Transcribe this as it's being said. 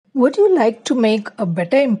Would you like to make a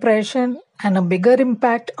better impression and a bigger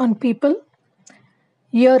impact on people?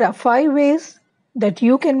 Here are 5 ways that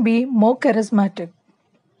you can be more charismatic.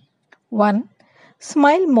 1.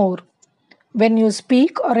 Smile more. When you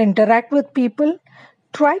speak or interact with people,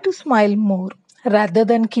 try to smile more rather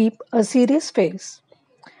than keep a serious face.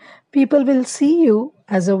 People will see you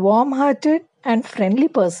as a warm hearted and friendly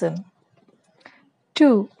person.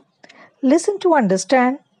 2. Listen to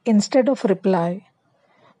understand instead of reply.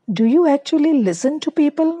 Do you actually listen to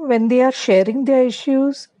people when they are sharing their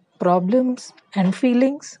issues, problems, and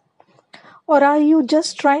feelings? Or are you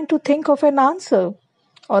just trying to think of an answer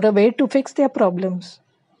or a way to fix their problems?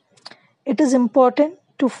 It is important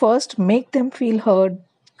to first make them feel heard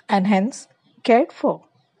and hence cared for.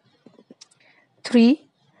 3.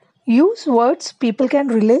 Use words people can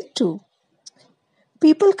relate to.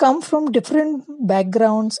 People come from different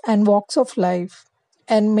backgrounds and walks of life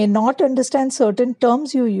and may not understand certain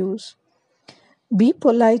terms you use. Be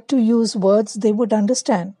polite to use words they would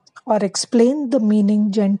understand or explain the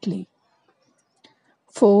meaning gently.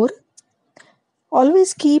 4.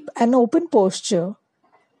 Always keep an open posture.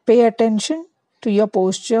 Pay attention to your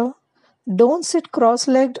posture. Don't sit cross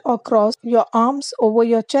legged or cross your arms over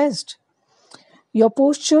your chest. Your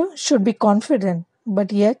posture should be confident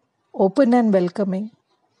but yet open and welcoming.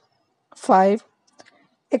 5.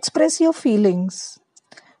 Express your feelings.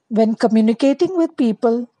 When communicating with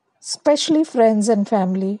people, especially friends and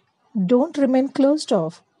family, don't remain closed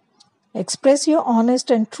off. Express your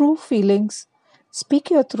honest and true feelings. Speak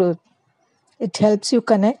your truth. It helps you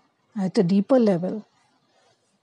connect at a deeper level.